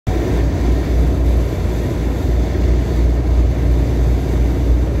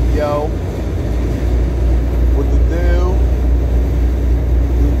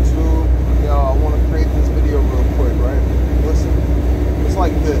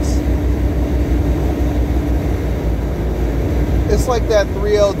this. It's like that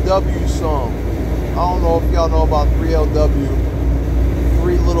 3LW song. I don't know if y'all know about 3LW.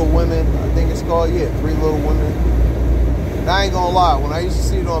 Three Little Women, I think it's called. Yeah, Three Little Women. And I ain't gonna lie, when I used to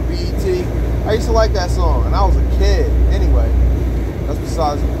see it on BET, I used to like that song, and I was a kid. Anyway, that's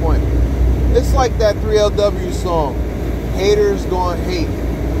besides the point. It's like that 3LW song. Haters gonna hate.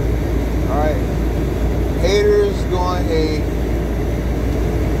 Alright? Haters gonna hate.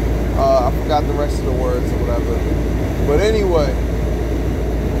 I forgot the rest of the words or whatever. But anyway,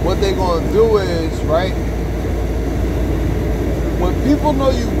 what they gonna do is, right? When people know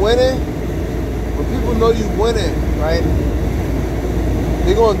you winning, right?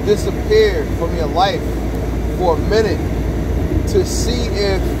 They're gonna disappear from your life for a minute to see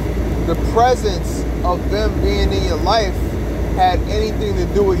if the presence of them being in your life had anything to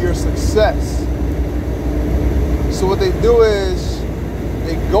do with your success. So what they do is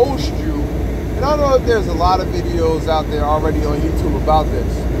they ghost you. And I know that there's a lot of videos out there already on YouTube about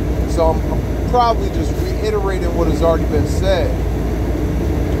this. So I'm probably just reiterating what has already been said.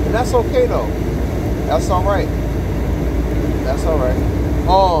 And that's okay though. That's alright. That's alright.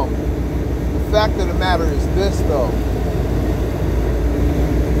 The fact of the matter is this though.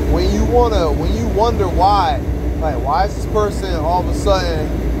 When you wonder why, like why is this person all of a sudden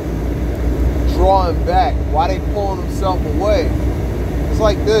drawing back? Why they pulling themselves away? It's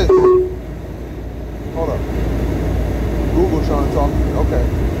like this. Hold up. Google trying to talk to me. Okay.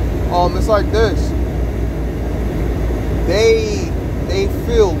 It's like this. They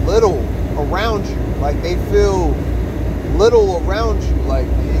feel little around you. Like they feel little around you. Like,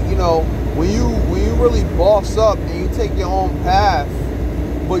 you know, when you really boss up and you take your own path,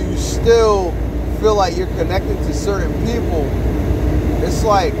 but you still feel like you're connected to certain people, it's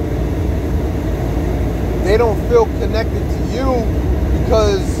like they don't feel connected to you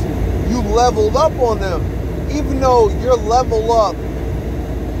because you leveled up on them. Even though your level up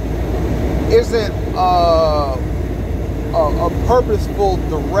isn't a purposeful,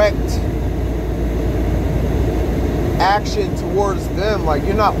 direct action towards them. Like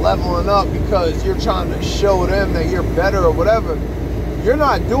you're not leveling up because you're trying to show them that you're better or whatever. You're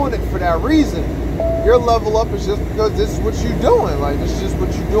not doing it for that reason. Your level up is just because this is what you're doing. Like this is just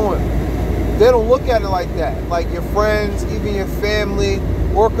what you're doing. They don't look at it like that. Like your friends, even your family,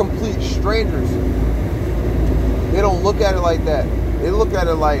 or complete strangers. They don't look at it like that. They look at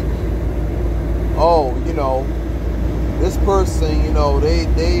it like, oh, you know, this person, you know, they're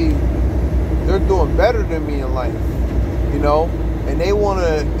doing better than me in life, you know, and they want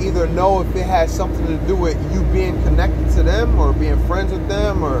to either know if it has something to do with you being connected to them or being friends with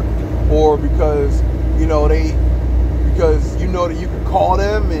them, or because you know because you know that you can call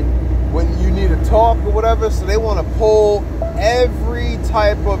them and when you need to talk or whatever. So they want to pull every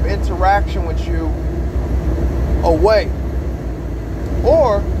type of interaction with you away,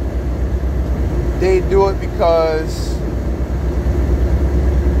 or they do it because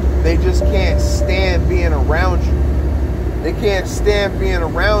they just can't stand being around you. They can't stand being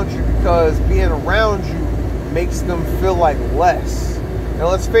around you because being around you makes them feel like less. Now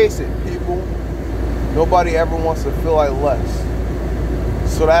let's face it, people, nobody ever wants to feel like less.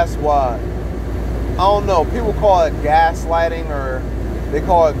 So that's why, I don't know, people call it gaslighting or they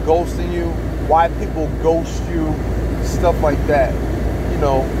call it ghosting you. Why people ghost you, stuff like that, you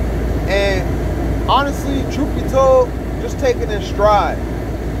know. And honestly, truth be told, just take it in stride.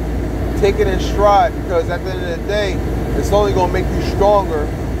 Take it in stride, because at the end of the day, it's only going to make you stronger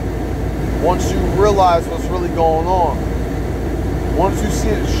once you realize what's really going on. Once you see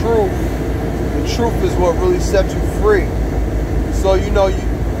the truth is what really sets you free. So, you know,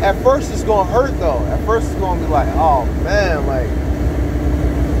 at first it's going to hurt though. At first it's going to be like, oh man, like,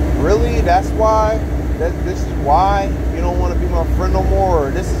 really? That's why? This is why you don't want to be my friend no more?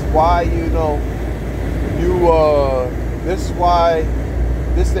 Or this is why, you know, this is why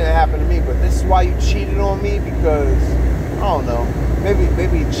this didn't happen to me, but this is why you cheated on me? Because, I don't know,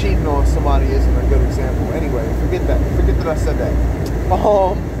 maybe cheating on somebody isn't a good example. Anyway, forget that I said that.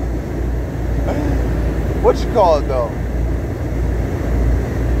 What you call it though?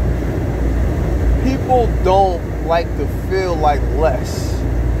 People don't like to feel like less.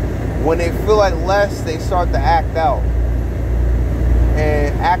 When they feel like less, they start to act out.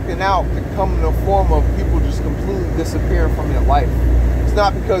 And acting out can come in the form of people just completely disappearing from your life. It's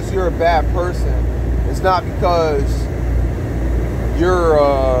not because you're a bad person. It's not because you're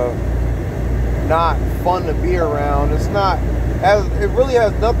not fun to be around. It really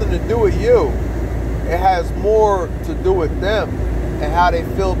has nothing to do with you. It has more to do with them and how they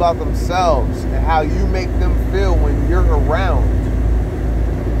feel about themselves and how you make them feel when you're around.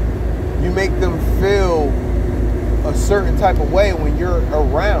 make them feel a certain type of way when you're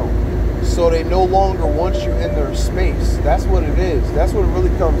around, so they no longer want you in their space. That's what it is. That's what it really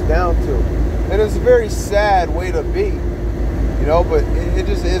comes down to. And it's a very sad way to be, you know, but it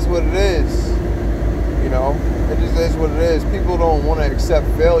just is what it is. You know, it just is what it is. People don't want to accept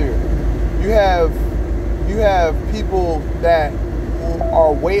failure. You have people that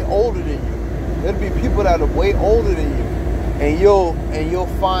are way older than you. There'll be people that are way older than you, and you'll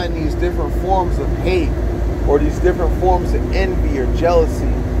find these different forms of hate or these different forms of envy or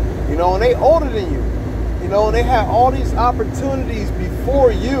jealousy. You know, and they older than you. You know, and they had all these opportunities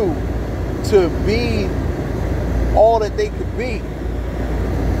before you to be all that they could be.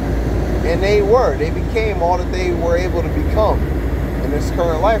 And they became all that they were able to become in this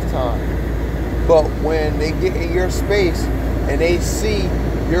current lifetime. But when they get in your space and they see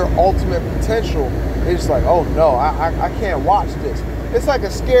your ultimate potential, they're just like, oh no, I can't watch this. It's like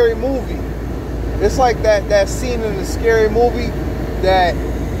a scary movie. It's like that scene in a scary movie that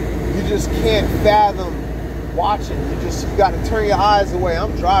you just can't fathom watching. You got to turn your eyes away.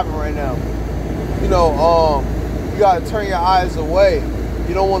 I'm driving right now. You know, you got to turn your eyes away.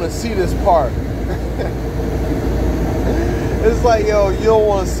 You don't want to see this part. It's like, yo, you don't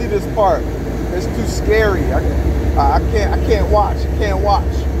want to see this part. It's too scary. I can't watch. I can't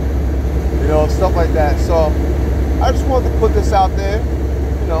watch. You know, stuff like that. So I just wanted to put this out there,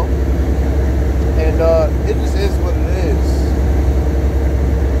 you know, and it just is what it is.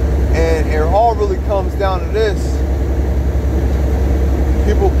 And it all really comes down to this.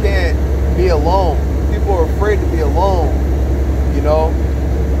 People can't be alone. People are afraid to be alone, you know.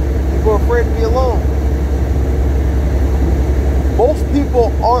 People are afraid to be alone. Most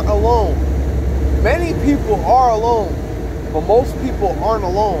people aren't alone. Many people are alone, but most people aren't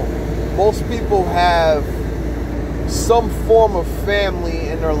alone. Most people have some form of family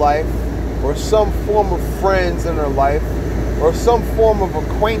in their life, or some form of friends in their life, or some form of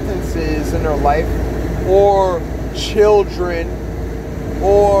acquaintances in their life, or children,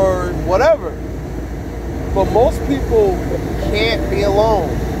 or whatever. But most people can't be alone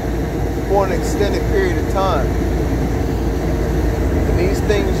for an extended period of time. And these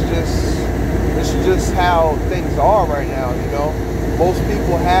things it's just how things are right now, you know. Most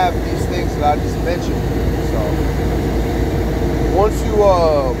people have these things that I just mentioned. So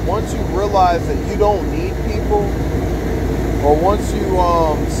once you realize that you don't need people, or once you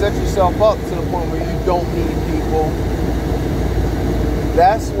set yourself up to the point where you don't need people,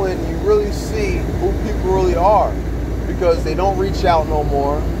 that's when you really see who people really are, because they don't reach out no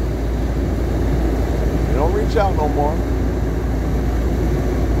more. They don't reach out no more.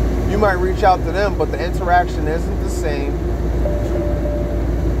 You might reach out to them, but the interaction isn't the same.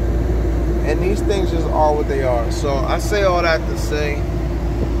 And these things just are what they are. So I say all that to say,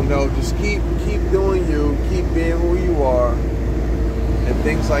 you know, just keep doing you, keep being who you are, and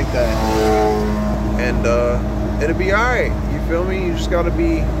things like that. And it'll be alright. You feel me? You just gotta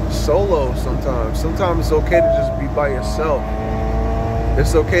be solo sometimes. Sometimes it's okay to just be by yourself.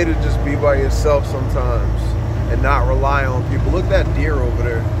 It's okay to just be by yourself sometimes and not rely on people. Look at that deer over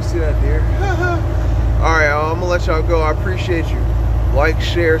there. You see that deer? Alright, I'm gonna let y'all go. I appreciate you. Like,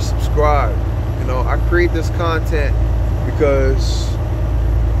 share, subscribe. You know, I create this content because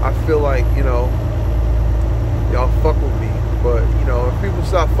I feel like, you know, y'all fuck with me. But, you know, if people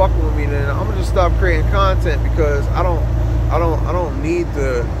stop fucking with me, then I'm gonna just stop creating content, because I don't need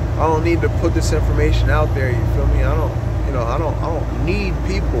to put this information out there, you feel me? I don't need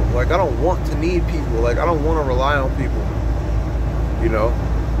people. Like, I don't want to need people. Like, I don't want to rely on people, you know?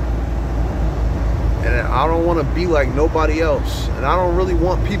 And I don't want to be like nobody else. And I don't really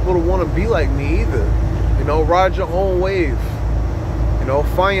want people to want to be like me either. You know, ride your own wave. You know,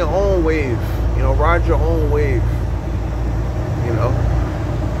 find your own wave. You know, ride your own wave. You know?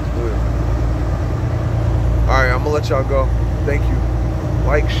 Alright, I'm going to let y'all go. Thank you.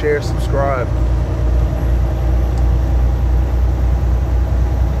 Like, share, subscribe.